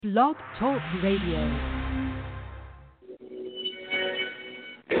Blog Talk Radio.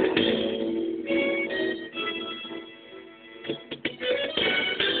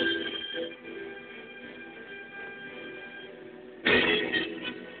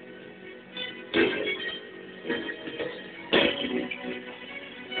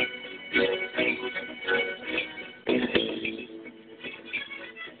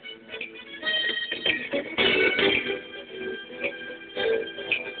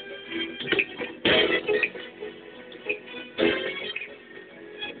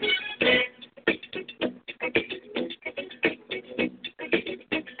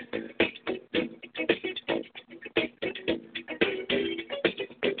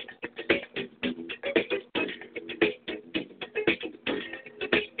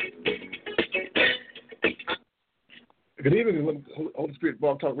 Good evening, Holy Spirit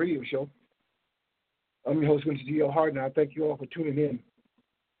Blog Talk Radio Show. I'm your host, Mr. G.L. Harden. I thank you all for tuning in.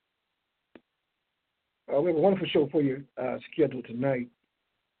 We have a wonderful show for you scheduled tonight,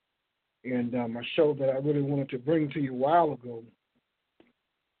 and a show that I really wanted to bring to you a while ago.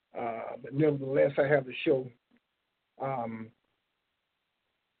 But nevertheless, I have the show to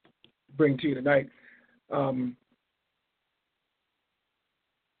bring to you tonight.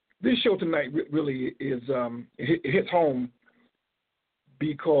 This show tonight really is, it hits home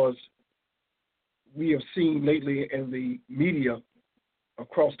because we have seen lately in the media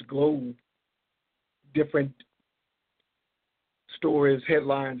across the globe different stories,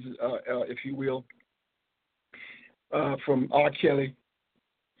 headlines, if you will, from R. Kelly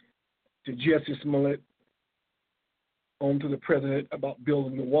to Jussie Smollett on to the president about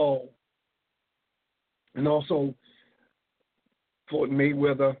building the wall, and also Floyd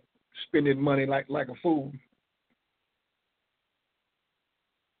Mayweather spending money like a fool.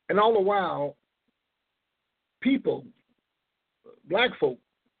 And all the while, people, black folk,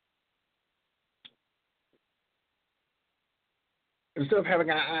 instead of having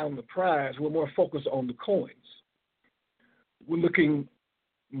our eye on the prize, we're more focused on the coins. We're looking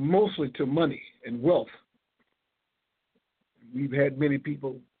mostly to money and wealth. We've had many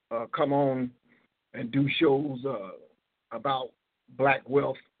people come on and do shows about black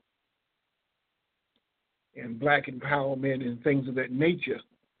wealth and black empowerment and things of that nature.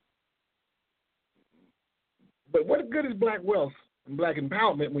 But what good is black wealth and black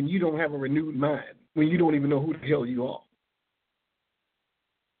empowerment when you don't have a renewed mind, when you don't even know who the hell you are?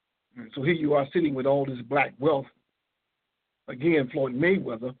 And so here you are sitting with all this black wealth, again, Floyd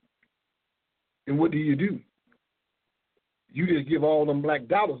Mayweather, and what do? You just give all them black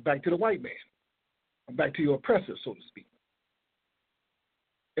dollars back to the white man, back to your oppressor, so to speak.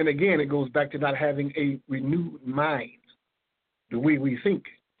 And again, it goes back to not having a renewed mind, the way we think.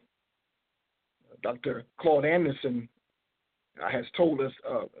 Dr. Claude Anderson has told us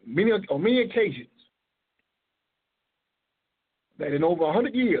on many occasions that in over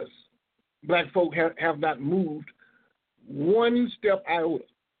 100 years, black folk have not moved one step iota,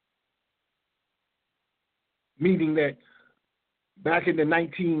 meaning that back in the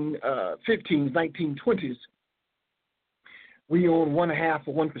 1915s, 1920s, we own 1/2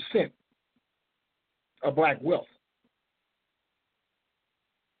 of 1% of black wealth.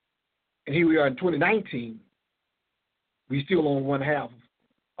 And here we are in 2019, we still own 1/2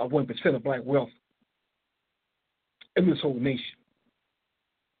 of 1% of black wealth in this whole nation.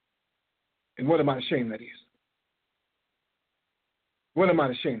 And what am I ashamed that is? What am I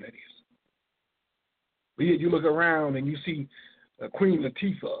ashamed that is? But yet you look around and you see Queen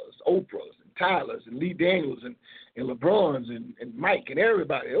Latifah's, Oprah's, and Tyler's, and Lee Daniels, and LeBron's, and Mike, and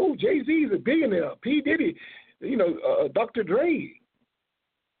everybody. Oh, Jay-Z's a billionaire. P. Diddy, Dr. Dre.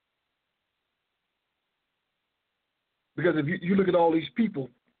 Because if you look at all these people,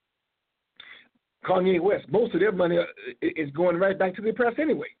 Kanye West, most of their money is going right back to the press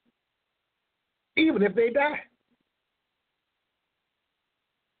anyway, even if they die.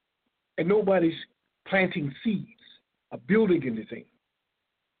 And nobody's planting seeds of building anything.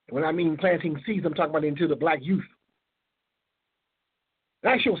 And when I mean planting seeds, I'm talking about into the black youth.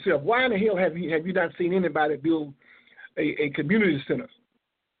 Ask yourself, why in the hell have you not seen anybody build a community center,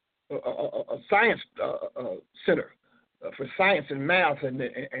 a science center for science and math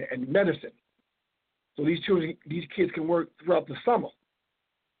and medicine, so these kids can work throughout the summer,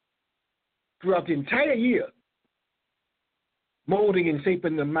 throughout the entire year, molding and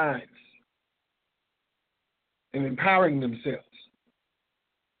shaping their minds and empowering themselves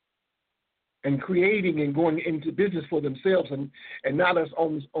and creating and going into business for themselves, and not us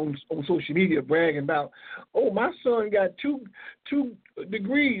on social media bragging about, oh, my son got two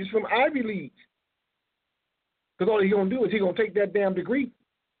degrees from Ivy League. Because all he's going to do is he's going to take that damn degree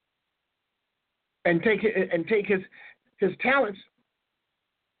and take his talents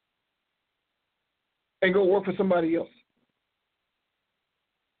and go work for somebody else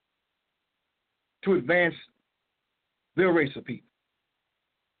to advance their race of people.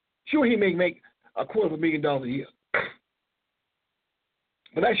 Sure, he may make $250,000 a year,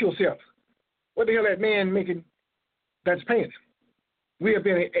 but ask yourself, what the hell that man making that's paying him? We have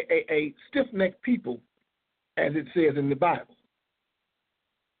been a stiff-necked people, as it says in the Bible.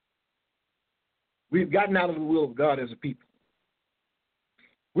 We've gotten out of the will of God as a people.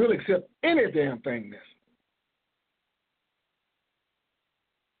 We'll accept any damn thing now.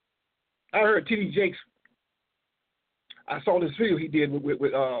 I heard T.D. Jakes. I saw this video he did with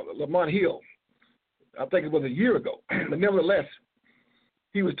Lamont Hill. I think it was a year ago. But nevertheless,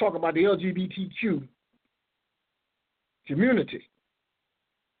 he was talking about the LGBTQ community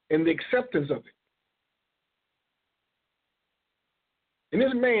and the acceptance of it. And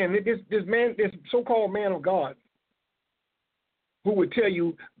this so-called man of God, who would tell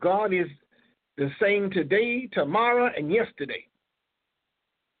you God is the same today, tomorrow, and yesterday.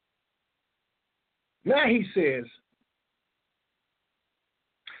 Now he says,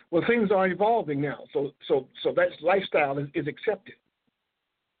 well, things are evolving now, so that lifestyle is accepted.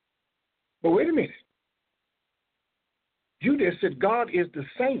 But wait a minute. You just said God is the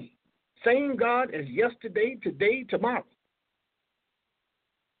same God as yesterday, today, tomorrow.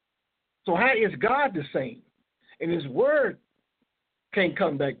 So how is God the same? And his word can't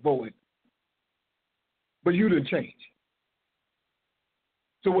come back void, but you didn't change.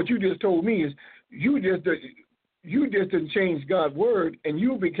 So what you just told me is you just didn't change God's word, and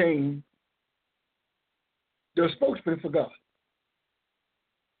you became the spokesman for God.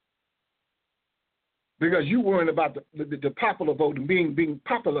 Because you weren't about the popular vote and being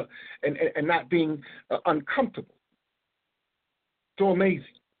popular and not being uncomfortable. So amazing.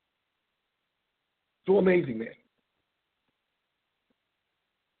 So amazing, man.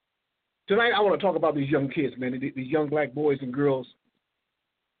 Tonight I want to talk about these young kids, man, these young black boys and girls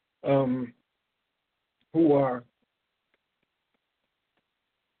who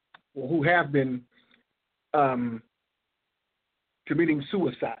have been committing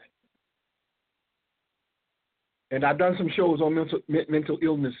suicide. And I've done some shows on mental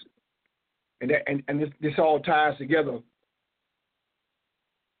illness, and this all ties together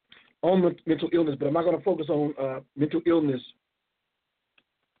on mental illness, but I'm not going to focus on mental illness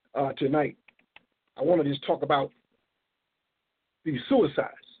tonight. I want to just talk about these suicides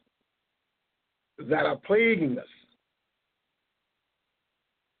that are plaguing us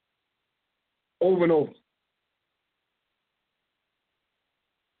over and over.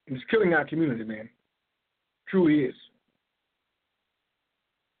 It's killing our community, man. Truly is.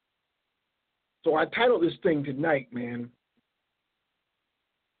 So I titled this thing tonight, man,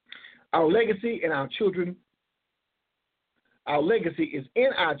 Our Legacy and Our Children. Our legacy is in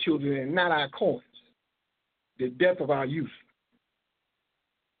our children and not our coins. The death of our youth.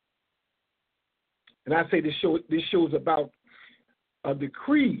 And I say this show is about a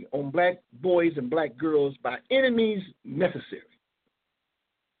decree on black boys and black girls by enemies necessary.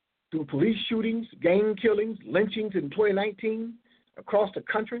 Through police shootings, gang killings, lynchings in 2019 across the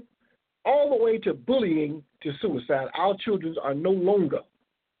country, all the way to bullying to suicide, our children are no longer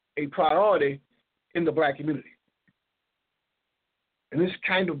a priority in the black community. And this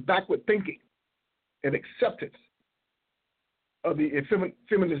kind of backward thinking and acceptance of the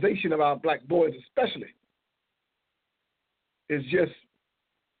feminization of our black boys especially is just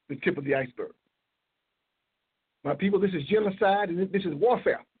the tip of the iceberg. My people, this is genocide and this is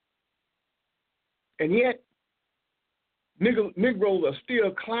warfare. And yet, Negroes are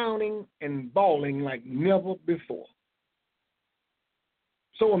still clowning and bawling like never before.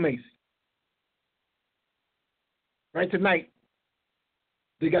 So amazing. Right tonight,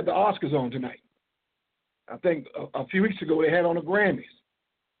 they got the Oscars on tonight. I think a few weeks ago they had on the Grammys.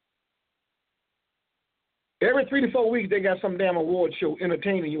 Every 3 to 4 weeks they got some damn award show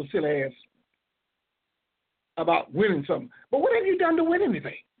entertaining your silly ass about winning something. But what have you done to win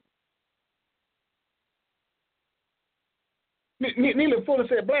anything? Neely Fuller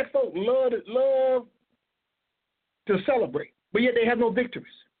said black folk love to celebrate, but yet they have no victories.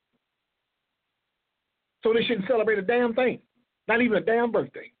 So they shouldn't celebrate a damn thing, not even a damn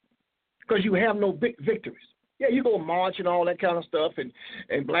birthday, because you have no victories. Yeah, you go march and all that kind of stuff, and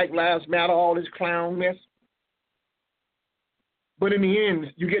Black Lives Matter, all this clown mess. But in the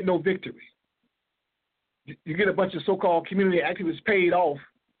end, you get no victory. You get a bunch of so-called community activists paid off,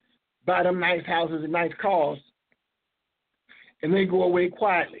 buy them nice houses and nice cars, and they go away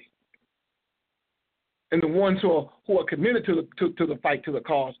quietly. And the ones who are committed to the fight, to the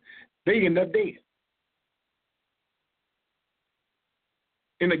cause, they end up dead.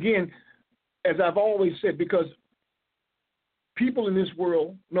 And again, as I've always said, because people in this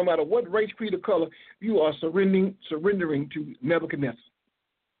world, no matter what race, creed, or color, you are surrendering to Nebuchadnezzar.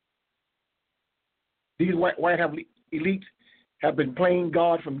 These white elites have been playing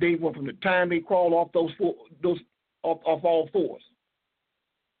God from day one, from the time they crawled off off all fours.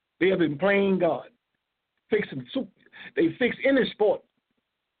 They have been playing God, fixing soup. They fix any sport.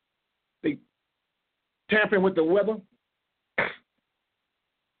 They tampering with the weather.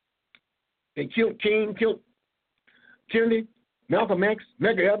 They killed King, killed Kennedy, Malcolm X,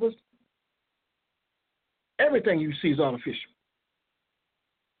 Medgar Evers. Everything you see is artificial.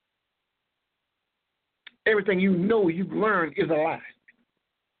 Everything you know, you've learned is a lie.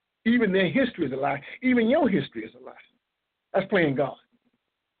 Even their history is a lie. Even your history is a lie. That's playing God.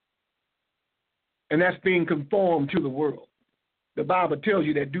 And that's being conformed to the world. The Bible tells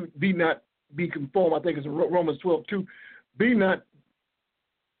you that be not be conformed. I think it's Romans 12:2. Be not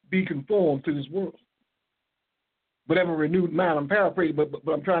be conformed to this world. But have a renewed mind. I'm paraphrasing, but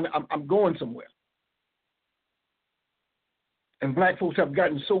I'm going somewhere. And black folks have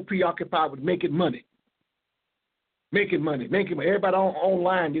gotten so preoccupied with making money. Everybody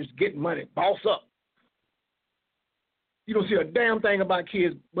online just getting money. Boss up. You don't see a damn thing about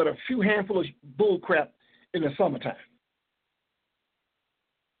kids but a few handful of bull crap in the summertime.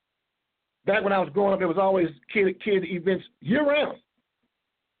 Back when I was growing up, there was always kid events year round.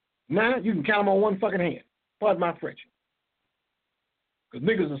 Now you can count them on one fucking hand. Pardon my French. Because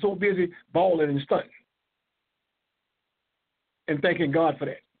niggas are so busy balling and stunting. And thanking God for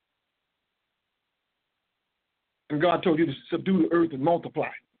that. And God told you to subdue the earth and multiply.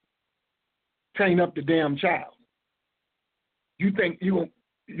 Train up the damn child. You think you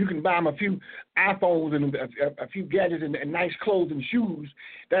can buy them a few iPhones and a few gadgets and nice clothes and shoes.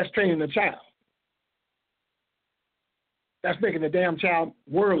 That's training the child. That's making the damn child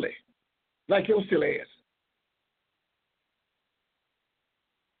worldly, like your silly ass.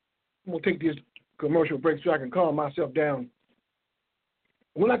 I'm going to take this commercial break so I can calm myself down.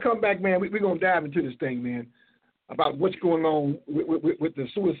 When I come back, man, we're going to dive into this thing, man, about what's going on with the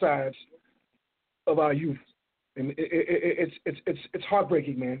suicides of our youth. And it's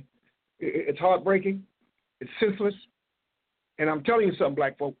heartbreaking, man. It's heartbreaking. It's senseless. And I'm telling you something,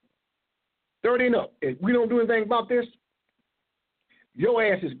 black folk. 30 and up. If we don't do anything about this, your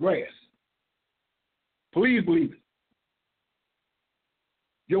ass is grass. Please believe it.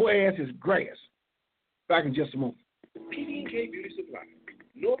 Your ass is grass. Back in just a moment. PD&K Beauty Supply,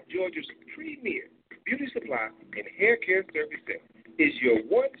 North Georgia's premier beauty supply and hair care service center, is your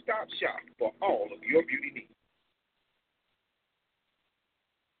one-stop shop for all of your beauty needs.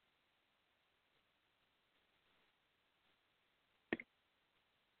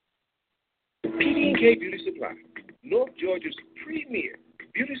 PD&K Beauty Supply, North Georgia's premier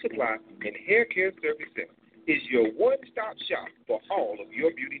beauty supply and hair care service center, is your one-stop shop for all of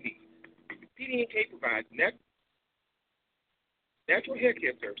your beauty needs. PD&K provides natural hair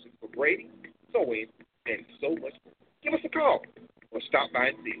care services for braiding, sewing, and so much more. Give us a call or stop by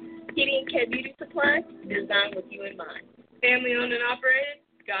and see us. PD&K Beauty Supply, designed with you in mind. Family owned and operated,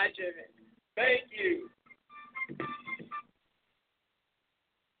 God driven. Thank you.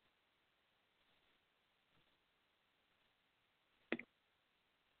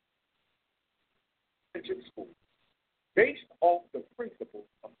 School, based off the principles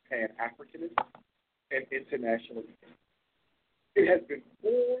of Pan-Africanism and internationalism. It has been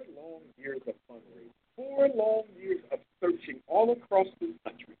 4 long years of fundraising, 4 long years of searching all across this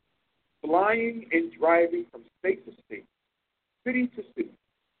country, flying and driving from state to state, city to city,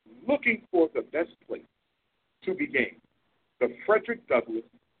 looking for the best place to begin the Frederick Douglass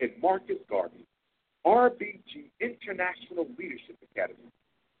and Marcus Garvey RBG International Leadership Academy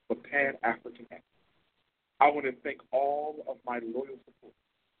for Pan-African Action. I want to thank all of my loyal supporters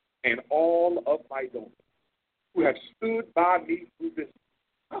and all of my donors who have stood by me through this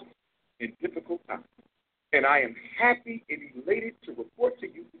tough and difficult time. And I am happy and elated to report to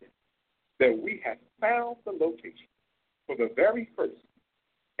you today that we have found the location for the very first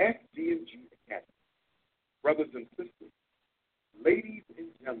FDMG Academy. Brothers and sisters, ladies and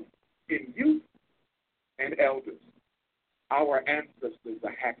gentlemen, in youth and elders, our ancestors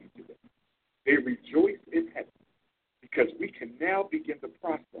are happy today. They rejoice in heaven because we can now begin the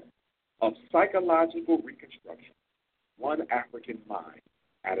process of psychological reconstruction, one African mind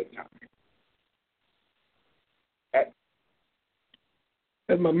at a time.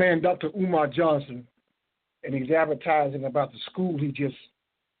 That's my man, Dr. Umar Johnson, and he's advertising about the school he just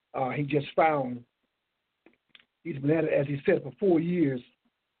found. He's been at it, as he said, for 4 years.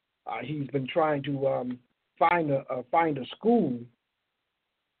 He's been trying to find a school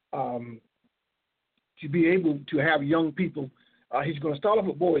to be able to have young people. He's going to start off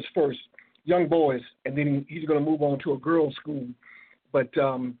with boys first, young boys, and then he's going to move on to a girls' school. But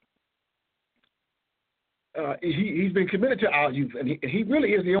he's been committed to our youth, and he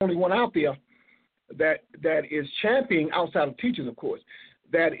really is the only one out there that is championing, outside of teachers, of course,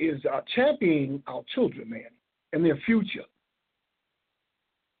 that is championing our children, man, and their future.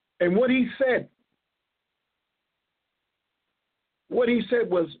 And what he said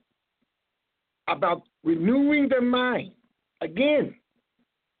was about renewing their mind. Again,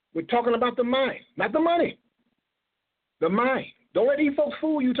 we're talking about the mind, not the money. The mind. Don't let these folks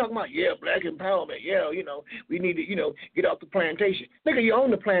fool you talking about, black empowerment. We need to, get off the plantation. Nigga, you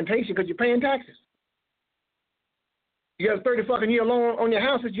own the plantation because you're paying taxes. You got a 30 fucking year loan on your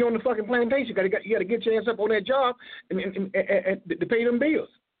house that you own the fucking plantation. You got to get your ass up on that job and to pay them bills.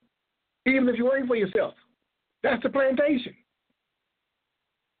 Even if you're working for yourself. That's the plantation.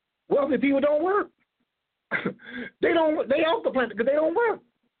 Wealthy people don't work. They off the planet because they don't work.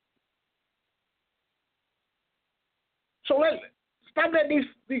 So stop letting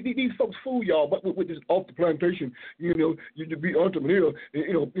these folks fool y'all, but with this off the plantation, you be entrepreneur,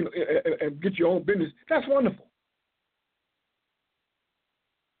 and get your own business. That's wonderful.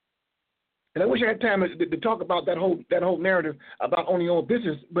 And I wish I had time to talk about that whole narrative about owning your own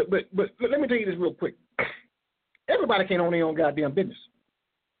business. But let me tell you this real quick. Everybody can't own their own goddamn business.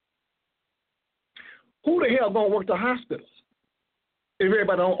 Who the hell gonna work the hospitals? If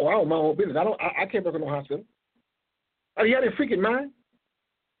everybody I own my own business. I can't work in no hospital. Are you out of your freaking mind?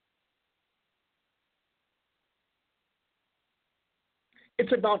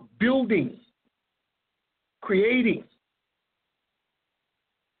 It's about building, creating,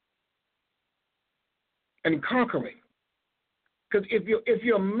 and conquering. Because if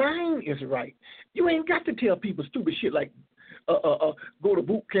your mind is right, you ain't got to tell people stupid shit like go to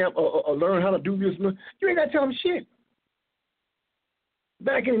boot camp or learn how to do this. You ain't got to tell them shit.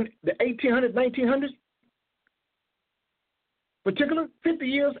 Back in the 1800s, 1900s, particular 50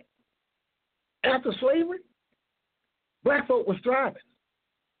 years after slavery, black folk was thriving.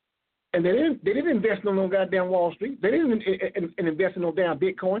 And they didn't invest in no goddamn Wall Street. They didn't invest in no damn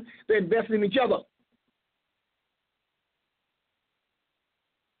Bitcoin. They invested in each other.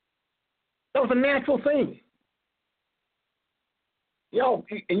 That was a natural thing. Y'all,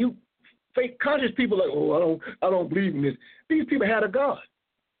 and you fake conscious people like, I don't believe in this. These people had a God.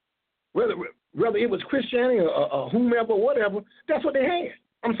 Whether it was Christianity or whomever, whatever, that's what they had.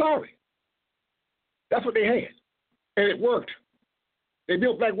 I'm sorry. That's what they had. And it worked. They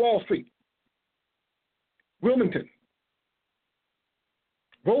built Black Wall Street, Wilmington,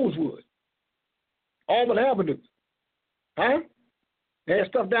 Rosewood, Auburn Avenue. Huh? They had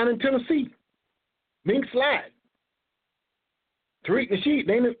stuff down in Tennessee, Mink Slide. Tariq Nasheed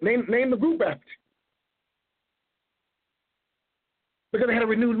named the group after it. Because they had a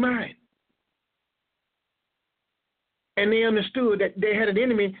renewed mind. And they understood that they had an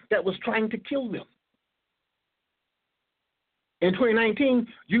enemy that was trying to kill them. In 2019,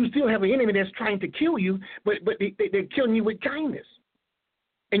 you still have an enemy that's trying to kill you, but they're killing you with kindness.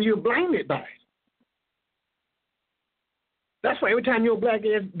 And you're blinded by it. That's why every time your black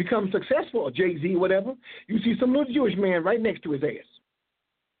ass becomes successful, or Jay-Z, whatever, you see some little Jewish man right next to his ass.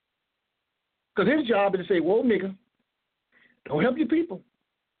 Because his job is to say, whoa, nigga, don't help your people.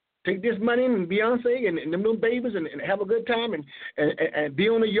 Take this money and Beyonce and them little babies and have a good time and be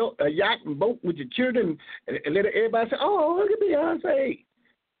on a yacht and boat with your children and let everybody say, oh, look at Beyonce.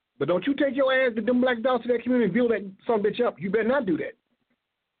 But don't you take your ass to them black dogs to that community and build that son bitch up. You better not do that.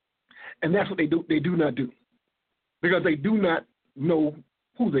 And that's what they do. They do not do. Because they do not know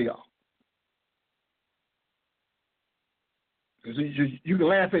who they are. You can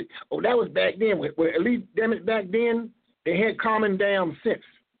laugh at, oh, that was back then. Well, at least, damn it, back then, they had common damn sense.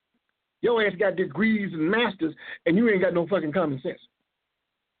 Your ass got degrees and masters, and you ain't got no fucking common sense.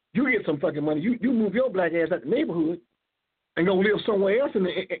 You get some fucking money. You move your black ass out the neighborhood and go live somewhere else in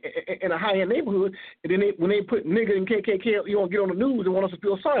a high-end neighborhood, and then when they put nigga and KKK, you don't get on the news and want us to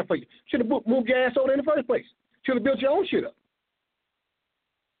feel sorry for you. Should have moved your ass over there in the first place. Should have built your own shit up.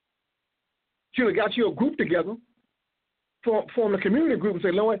 Should have got you a group together, form a community group and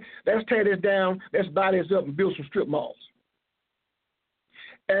say, Lord, let's tear this down, let's buy this up and build some strip malls.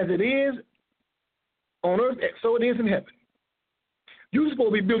 As it is on earth, so it is in heaven. You're supposed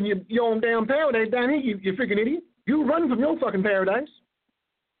to be building your own damn paradise down here, you freaking idiot. You running from your fucking paradise.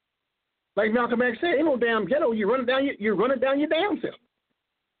 Like Malcolm X said, ain't no damn ghetto. You're running down your damn self.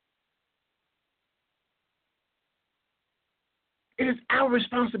 It is our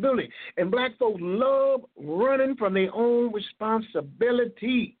responsibility. And black folks love running from their own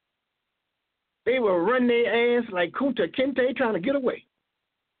responsibility. They were running their ass like Kunta Kinte trying to get away.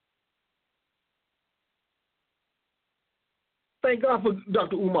 Thank God for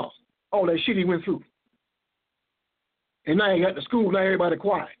Dr. Umar, all that shit he went through. And now he got to school, now everybody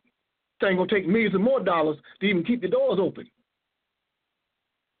quiet. It ain't going to take millions of more dollars to even keep the doors open.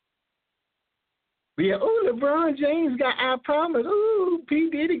 But yeah, LeBron James got I Promise. P.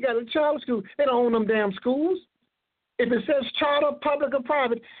 Diddy got a charter school. They don't own them damn schools. If it says charter, public, or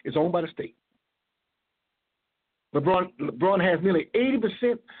private, it's owned by the state. LeBron has nearly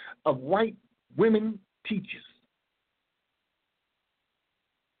 80% of white women teachers.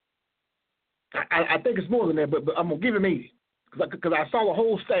 I think it's more than that, but I'm going to give him 80 because I saw a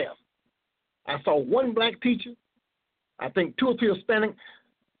whole staff. I saw one black teacher, I think 2 or 3 Hispanic,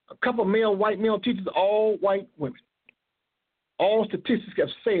 a couple white male teachers, all white women. All statistics have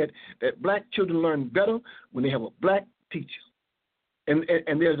said that black children learn better when they have a black teacher. And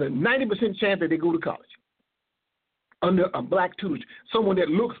there's a 90% chance that they go to college under a black tutor, someone that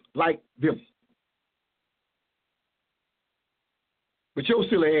looks like them. But your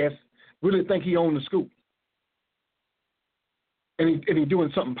silly ass really think he owns the school. And he's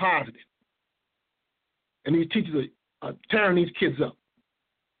doing something positive. And these teachers are tearing these kids up.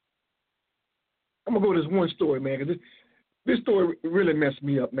 I'm going to go to this one story, man, because this story really messed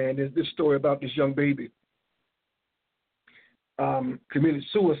me up, man. There's this story about this young baby committed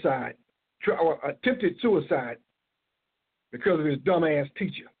suicide, or attempted suicide because of his dumbass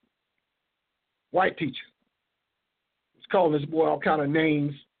teacher, white teacher. He's calling this boy all kind of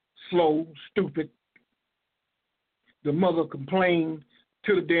names, slow, stupid. The mother complained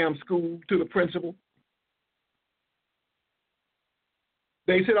to the damn school, to the principal.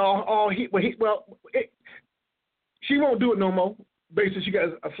 They said, she won't do it no more. Basically, she got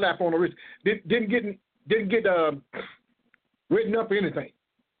a slap on the wrist. Didn't get written up or anything.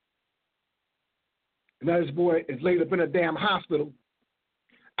 And now this boy is laid up in a damn hospital.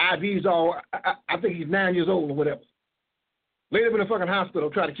 IVs all, I think he's 9 years old or whatever. Laid up in a fucking hospital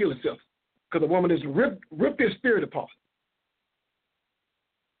trying to kill himself because a woman has ripped his spirit apart.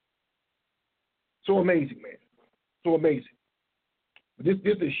 So amazing, man. So amazing. But this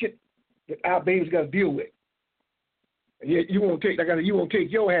is the shit that our babies got to deal with. And yet you won't take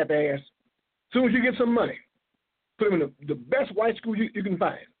your happy ass. As soon as you get some money, put them in the best white school you can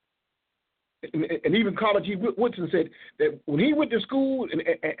find. And even Carter G. Woodson said that when he went to school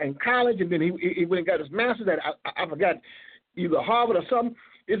and college, and then he went and got his master's at, I forgot, either Harvard or something,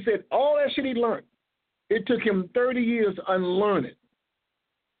 it said all that shit he learned, it took him 30 years to unlearn it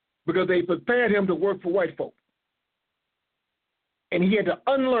because they prepared him to work for white folk. And he had to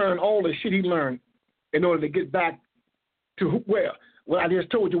unlearn all the shit he learned in order to get back to where? Well, I just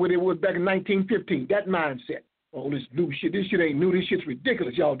told you where they was back in 1915, that mindset. Oh, this new shit, this shit ain't new, this shit's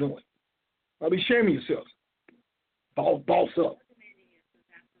ridiculous y'all doing. I'll be shaming yourselves. Boss up.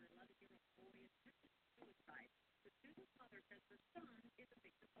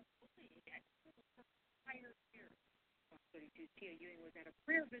 Tia Ewing was at a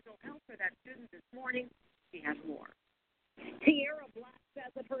prayer vigil held for that student this morning. She has more. Tierra Black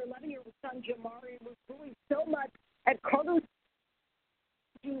says that her 11-year-old son Jamari was bullied so much at Carter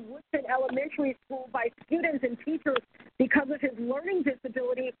Woodson Elementary School by students and teachers because of his learning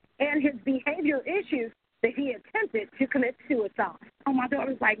disability and his behavior issues that he attempted to commit suicide. Oh, my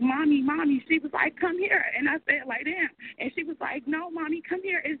daughter was like, Mommy. She was like, come here. And I said, like, damn. And she was like, no, Mommy, come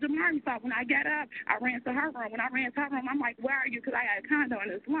here. It's Jamari. So when I got up, I ran to her room. When I ran to her room, I'm like, where are you? Because I had a condo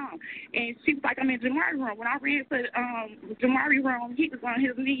in Islam. And she was like, I'm in Jamari's room. When I ran to Jamari's room, he was on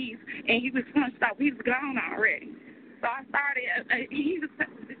his knees, and he was punched out. He was gone already. So I started,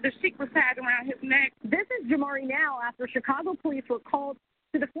 the sheet was tied around his neck. This is Jamari now after Chicago police were called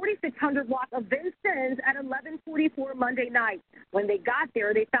to the 4600 block of Vincennes at 11:44 Monday night. When they got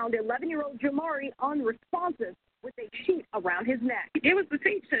there, they found 11-year-old Jamari unresponsive with a sheet around his neck. It was the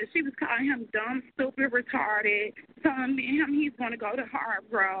teacher. She was calling him dumb, stupid, retarded, telling him he's going to go to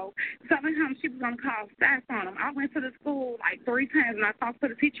Harborough, telling him she was going to call staff on him. I went to the school like 3 times, and I talked to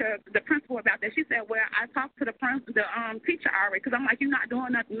the teacher, the principal, about that. She said, well, I talked to the teacher already, because I'm like, you're not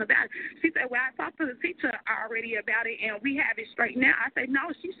doing nothing about it. She said, well, I talked to the teacher already about it, and we have it straight now. I said, no,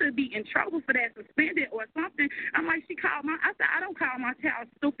 she should be in trouble for that, suspended or something. I'm like, I said, I don't call my child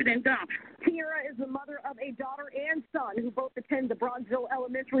stupid and dumb. Tierra is the mother of a daughter and son who both attend the Bronzeville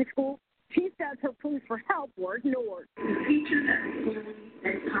Elementary School. She says her pleas for help were ignored. In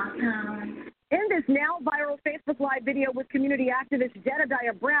this now viral Facebook Live video with community activist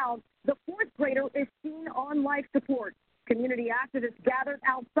Jedediah Brown, the 4th grader is seen on life support. Community activists gathered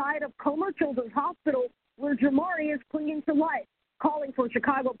outside of Comer Children's Hospital where Jamari is clinging to life. calling for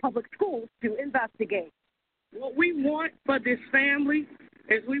Chicago Public Schools to investigate. What we want for this family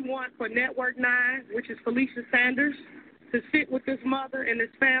is we want for Network 9, which is Felicia Sanders, to sit with this mother and this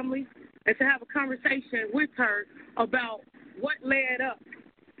family and to have a conversation with her about what led up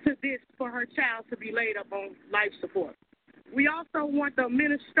to this for her child to be laid up on life support. We also want the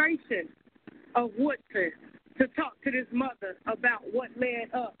administration of Woodson to talk to this mother about what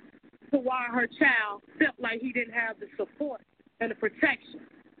led up to why her child felt like he didn't have the support and the protection.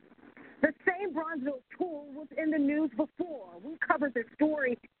 The same Bronzeville school was in the news before. We covered this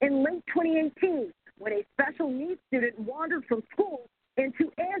story in late 2018 when a special needs student wandered from school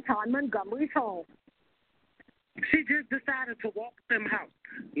into Anton Montgomery's home. She just decided to walk them house.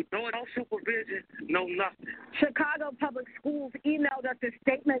 No supervision, no nothing. Chicago Public Schools emailed us a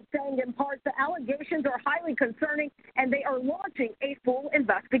statement saying in part the allegations are highly concerning and they are launching a full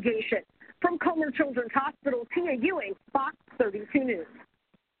investigation. From Comer Children's Hospital, Tia Ewing, Fox 32 News.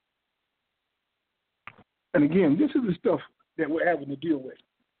 And again, this is the stuff that we're having to deal with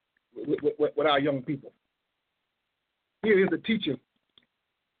our young people. Here is a teacher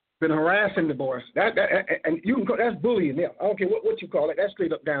been harassing the boys. And you can call that's bullying them. I don't care what you call it. That's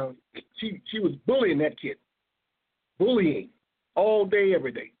straight up down. She was bullying that kid, bullying all day,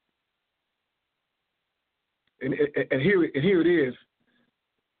 every day. And here it is.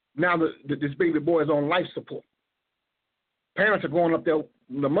 Now this baby boy is on life support. Parents are going up there.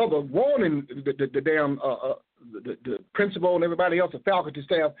 The mother warning the damn the principal and everybody else, the faculty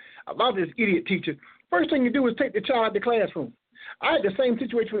staff, about this idiot teacher. First thing you do is take the child out of the classroom. I had the same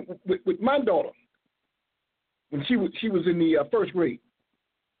situation with my daughter when she was in the first grade,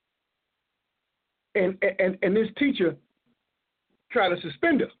 and this teacher tried to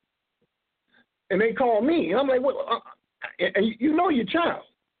suspend her, and they called me, and I'm like, what? And you know your child,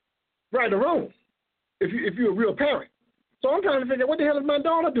 right or wrong, if you're a real parent. So I'm trying to figure out what the hell is my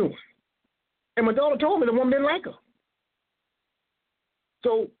daughter doing, and my daughter told me the woman didn't like her.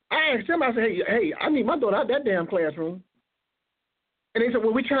 So I asked him, I said, hey, I need my daughter out of that damn classroom. And they said,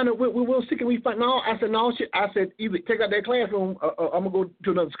 well, we'll see, can we find? No, I said, no, shit. I said, either take out that classroom or I'm going to go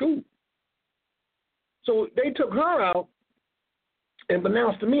to another school. So they took her out and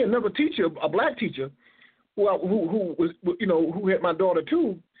announced to me another teacher, a black teacher, who was, who had my daughter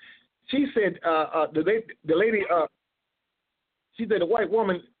too. She said, the lady, she said the white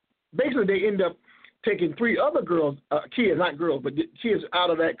woman, basically they ended up taking 3 other girls, kids, not girls, but kids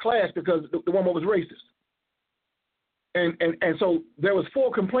out of that class because the woman was racist. And so there was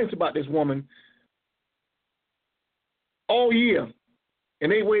 4 complaints about this woman all year, and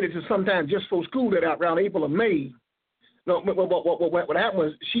they waited to sometime just for school let out around April or May. No, what happened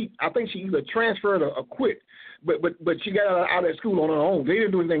was I think she either transferred or quit, but she got out of school on her own. They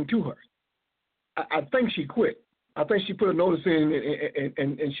didn't do anything to her. I think she quit. I think she put a notice in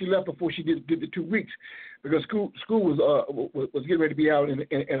and she left before she did the 2 weeks because school was getting ready to be out in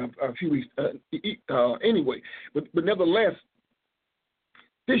a few weeks anyway. But nevertheless,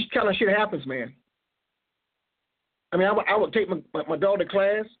 this kind of shit happens, man. I mean, I would take my daughter to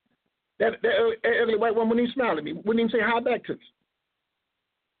class. That ugly white woman wouldn't even smile at me, wouldn't even say hi back to me.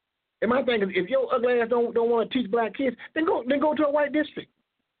 And my thing is, if your ugly ass don't want to teach black kids, then go to a white district.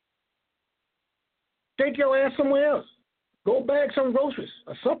 Take your ass somewhere else. Go bag some groceries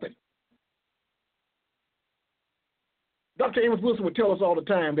or something. Dr. Amos Wilson would tell us all the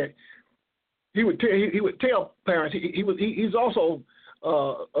time that he would tell parents he's also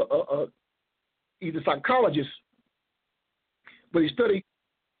he's a psychologist, but he studies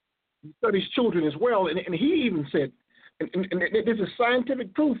children as well, and he even said, and this is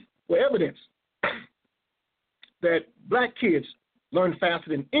scientific proof or evidence that black kids learn faster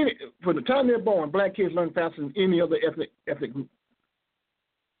than from the time they're born. Black kids learn faster than any other ethnic group.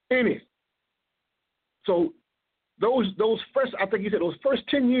 Any. So those first, I think he said, those first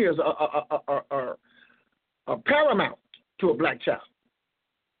 10 years are paramount to a black child.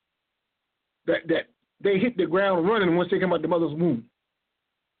 That they hit the ground running once they come out the mother's womb.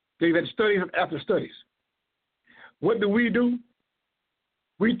 They've had studies after studies. What do?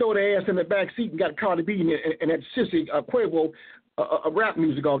 We throw their ass in the back seat and got Cardi B and that sissy Quavo rap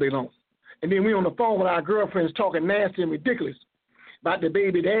music all day long. And then we on the phone with our girlfriends talking nasty and ridiculous about the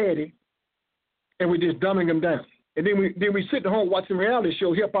baby daddy, and we just dumbing them down. And then we sit at home watching reality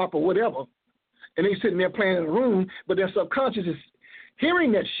show, hip hop or whatever, and they sitting there playing in a room, but their subconscious is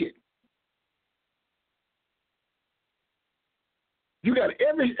hearing that shit. You got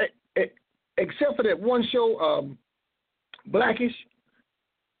every, except for that one show, Blackish,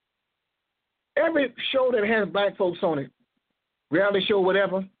 every show that has black folks on it, reality show,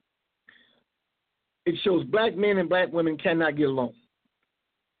 whatever, it shows black men and black women cannot get along.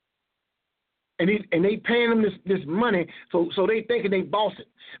 And they paying them this money, so they thinking they boss it.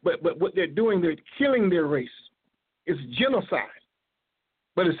 But what they're doing, they're killing their race. It's genocide,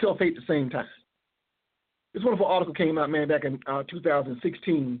 but it's self-hate at the same time. This wonderful article came out, man, back in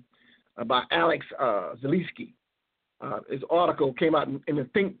 2016 by Alex Zaleski. His article came out in the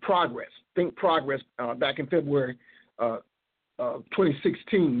Think Progress back in February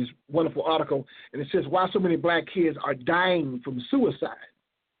 2016. This wonderful article, and it says why so many black kids are dying from suicide.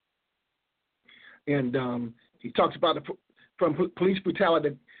 And he talks about from police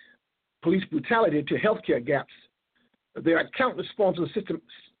brutality to healthcare gaps. There are countless forms of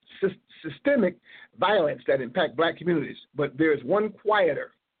systemic violence that impact black communities, but there is one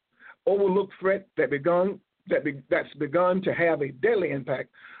quieter, overlooked threat that's begun to have a deadly impact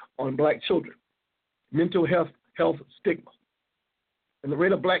on black children: mental health stigma. And the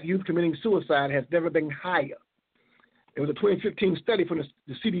rate of black youth committing suicide has never been higher. It was a 2015 study from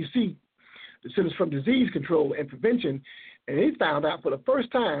the CDC, the Centers for Disease Control and Prevention, and they found out for the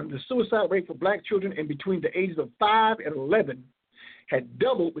first time the suicide rate for black children in between the ages of 5 and 11 had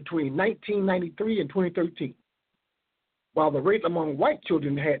doubled between 1993 and 2013. While the rate among white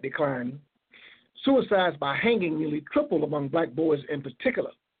children had declined, suicides by hanging nearly tripled among black boys in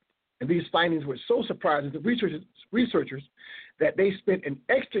particular. And these findings were so surprising to researchers that they spent an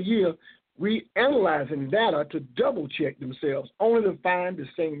extra year reanalyzing data to double-check themselves, only to find the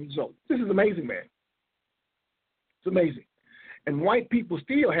same result. This is amazing, man. It's amazing. And white people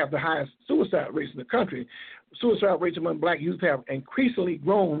still have the highest suicide rates in the country. Suicide rates among black youth have increasingly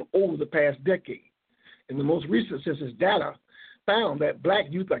grown over the past decade. And the most recent census data found that black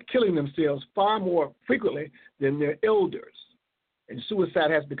youth are killing themselves far more frequently than their elders. And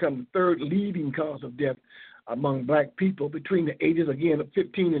suicide has become the third leading cause of death among black people between the ages, again, of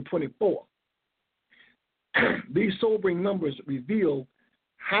 15 and 24. These sobering numbers reveal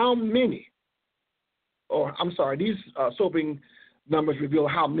how mental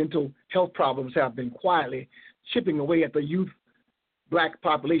health problems have been quietly chipping away at the youth black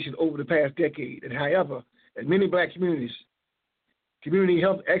population over the past decade. And however, in many black communities, community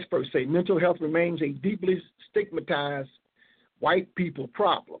health experts say mental health remains a deeply stigmatized white people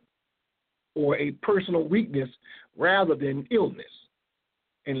problem, or a personal weakness rather than illness.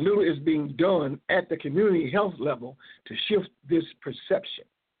 And little is being done at the community health level to shift this perception.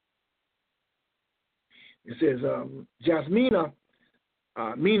 It says, Jasmina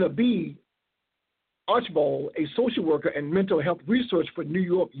Mina B. Archibald, a social worker and mental health researcher for New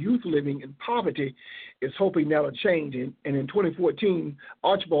York Youth Living in Poverty, is hoping that'll change. And in 2014,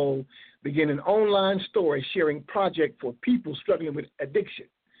 Archibald began an online story sharing project for people struggling with addiction,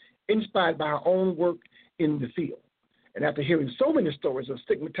 inspired by her own work in the field. And after hearing so many stories of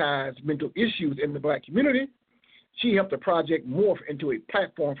stigmatized mental issues in the black community, she helped the project morph into a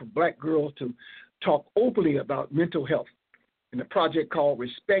platform for black girls to talk openly about mental health. And the project, called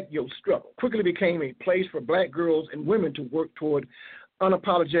Respect Your Struggle, quickly became a place for black girls and women to work toward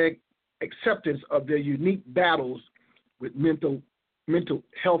unapologetic acceptance of their unique battles with mental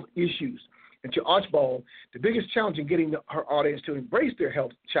health issues. And to Archibald, the biggest challenge in getting her audience to embrace their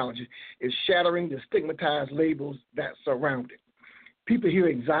health challenges is shattering the stigmatized labels that surround it. People hear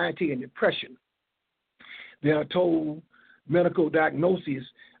anxiety and depression. They are told medical diagnoses.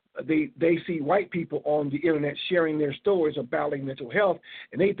 They see white people on the internet sharing their stories of battling mental health,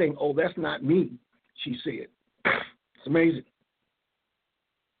 and they think, oh, that's not me, she said. It's amazing.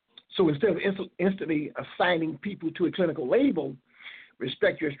 So instead of instantly assigning people to a clinical label,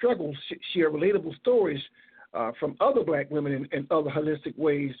 Respect Your Struggles share relatable stories from other black women and other holistic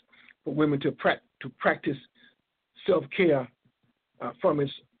ways for women to practice self-care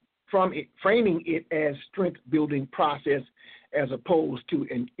framing it as strength-building process as opposed to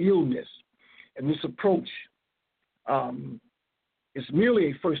an illness. And this approach is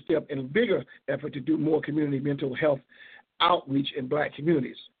merely a first step in a bigger effort to do more community mental health outreach in black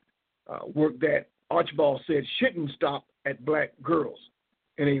communities, work that Archibald said shouldn't stop at black girls.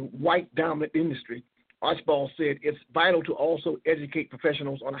 In a white-dominant industry, Archibald said it's vital to also educate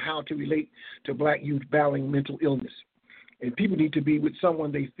professionals on how to relate to black youth battling mental illness. And people need to be with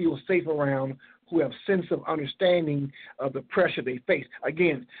someone they feel safe around, who have sense of understanding of the pressure they face.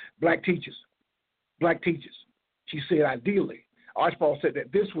 Again, black teachers. She said ideally. Archibald said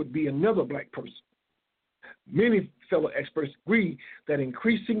that this would be another black person. Many fellow experts agree that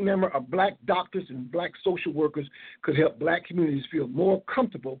increasing number of black doctors and black social workers could help black communities feel more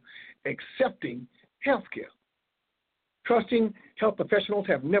comfortable accepting health care. Trusting health professionals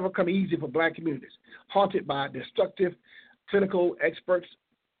have never come easy for black communities, haunted by destructive clinical experts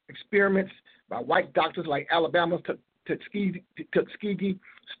experiments by white doctors like Alabama's Tuskegee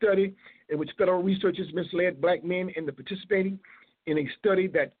study, in which federal researchers misled black men into participating in a study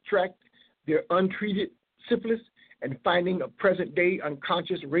that tracked their untreated syphilis and finding of present-day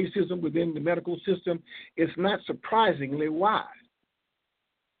unconscious racism within the medical system, is not surprisingly wise.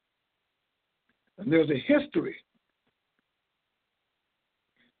 And there's a history.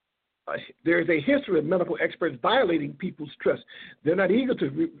 There's a history of medical experts violating people's trust. They're not eager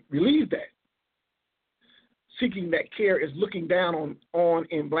to relieve that. Seeking that care is looking down on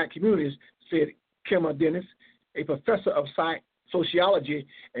in black communities, said Kemma Dennis, a professor of sociology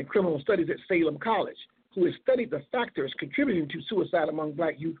and criminal studies at Salem College, who has studied the factors contributing to suicide among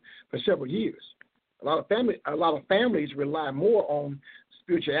black youth for several years. A lot of families rely more on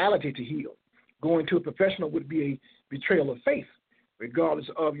spirituality to heal. Going to a professional would be a betrayal of faith, regardless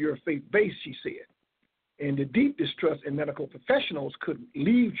of your faith base, she said. And the deep distrust in medical professionals could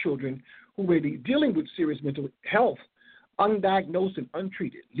leave children who may be dealing with serious mental health undiagnosed and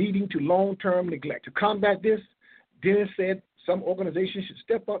untreated, leading to long-term neglect. To combat this, Dennis said some organizations should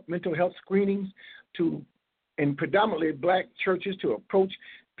step up mental health screenings in predominantly black churches to approach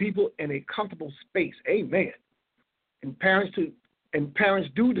people in a comfortable space. Amen. And parents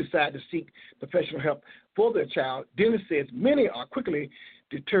do decide to seek professional help for their child. Dennis says many are quickly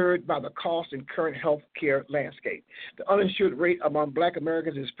deterred by the cost and current health care landscape. The uninsured rate among black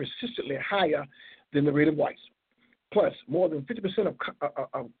Americans is persistently higher than the rate of whites. Plus, more than 50%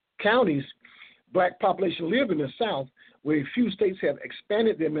 of counties' black population live in the South, where a few states have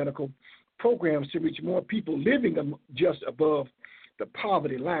expanded their medical programs to reach more people living just above the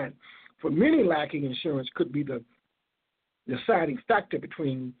poverty line. For many, lacking insurance could be the deciding factor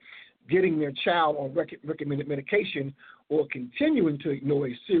between getting their child on recommended medication or continuing to ignore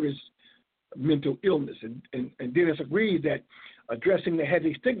a serious mental illness. And Dennis agrees that addressing the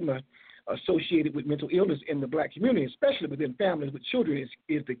heavy stigma associated with mental illness in the black community, especially within families with children,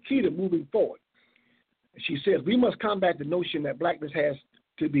 is the key to moving forward. She says we must combat the notion that blackness has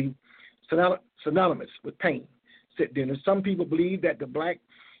to be synonymous with pain, said Dennis. Some people believe that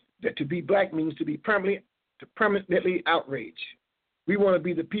to be black means to be permanently outraged. We want to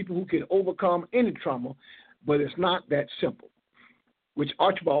be the people who can overcome any trauma, but it's not that simple, which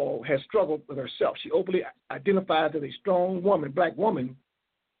Archibald has struggled with herself. She openly identifies as a strong woman, black woman,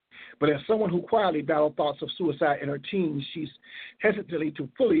 but as someone who quietly battled thoughts of suicide in her teens, she's hesitantly to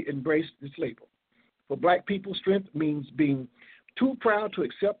fully embrace this label. For black people, strength means being too proud to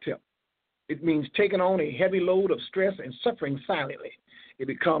accept help. It means taking on a heavy load of stress and suffering silently. It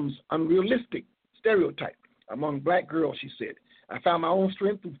becomes unrealistic stereotype among black girls, she said. I found my own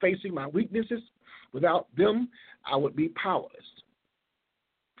strength through facing my weaknesses. Without them, I would be powerless.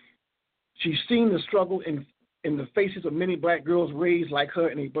 She's seen the struggle in the faces of many black girls raised like her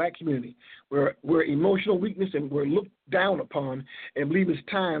in a black community where emotional weakness and were looked down upon, and believe it's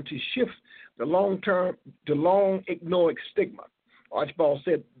time to shift the long ignored stigma. Archibald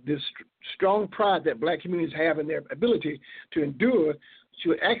said this strong pride that black communities have in their ability to endure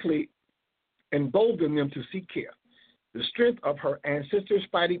should actually embolden them to seek care. The strength of her ancestors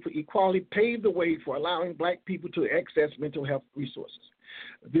fighting for equality paved the way for allowing black people to access mental health resources.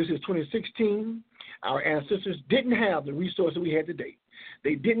 This is 2016. Our ancestors didn't have the resources we have today.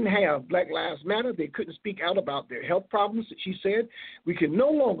 They didn't have Black Lives Matter. They couldn't speak out about their health problems. She said, we can no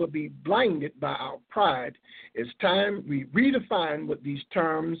longer be blinded by our pride. It's time we redefine what these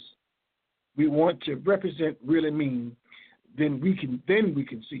terms we want to represent really mean. Then we can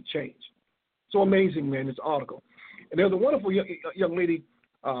see change. So amazing, man, this article. And there's a wonderful young lady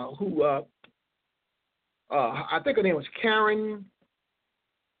who I think her name was Karen,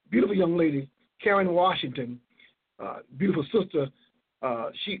 beautiful young lady, Karen Washington, beautiful sister.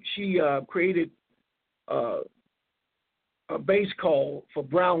 She created a base call for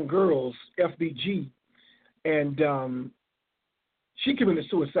brown girls, FBG, and she committed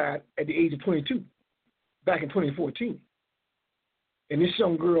suicide at the age of 22 back in 2014. And this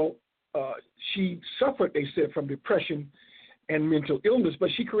young girl, she suffered, they said, from depression and mental illness, but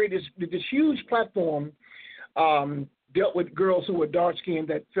she created this huge platform, dealt with girls who were dark-skinned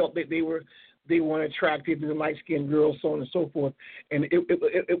that felt that they weren't attractive to light-skinned girls, so on and so forth. And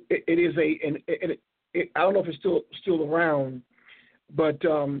it is I don't know if it's still around, but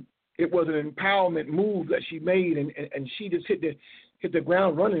it was an empowerment move that she made, and she just hit the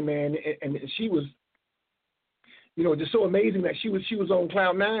ground running, man. And she was, just so amazing that she was on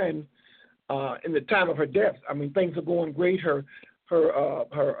cloud nine in the time of her death. I mean, things are going great. Her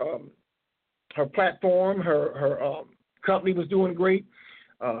platform, her company was doing great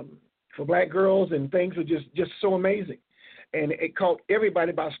for black girls, and things were just so amazing. and it caught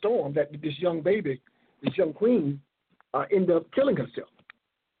everybody by storm that this young baby, this young queen, ended up killing herself.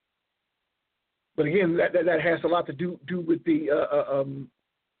 But again, that has a lot to do with the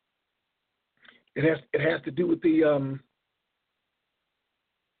it has to do with the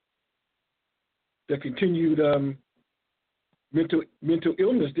continued mental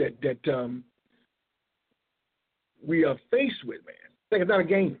illness that we are faced with, man. I think it's not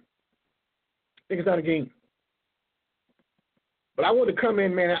a game. But I want to come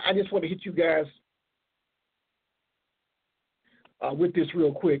in, man. I just want to hit you guys with this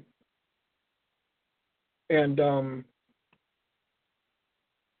real quick. And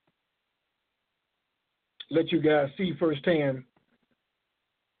let you guys see firsthand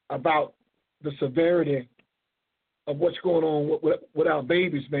about the severity of what's going on with our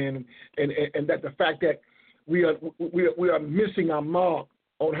babies, man, and that the fact that we are missing our mark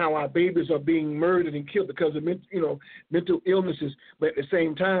on how our babies are being murdered and killed because of mental illnesses. But at the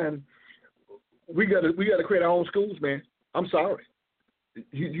same time, we got to create our own schools, man. I'm sorry.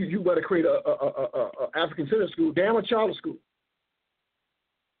 You got to create a African-centered school, damn a charter school,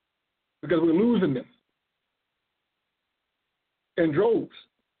 because we're losing them in droves,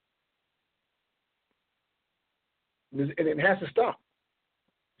 and it has to stop.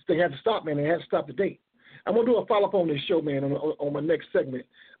 This thing has to stop, man. It has to stop today. I'm gonna do a follow-up on this show, man, on my next segment,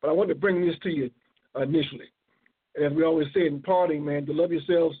 but I wanted to bring this to you initially. And as we always say in parting, man, to love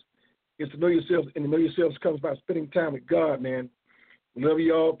yourselves is to know yourselves, and to know yourselves comes by spending time with God, man. We love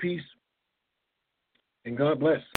you all. Peace. And God bless.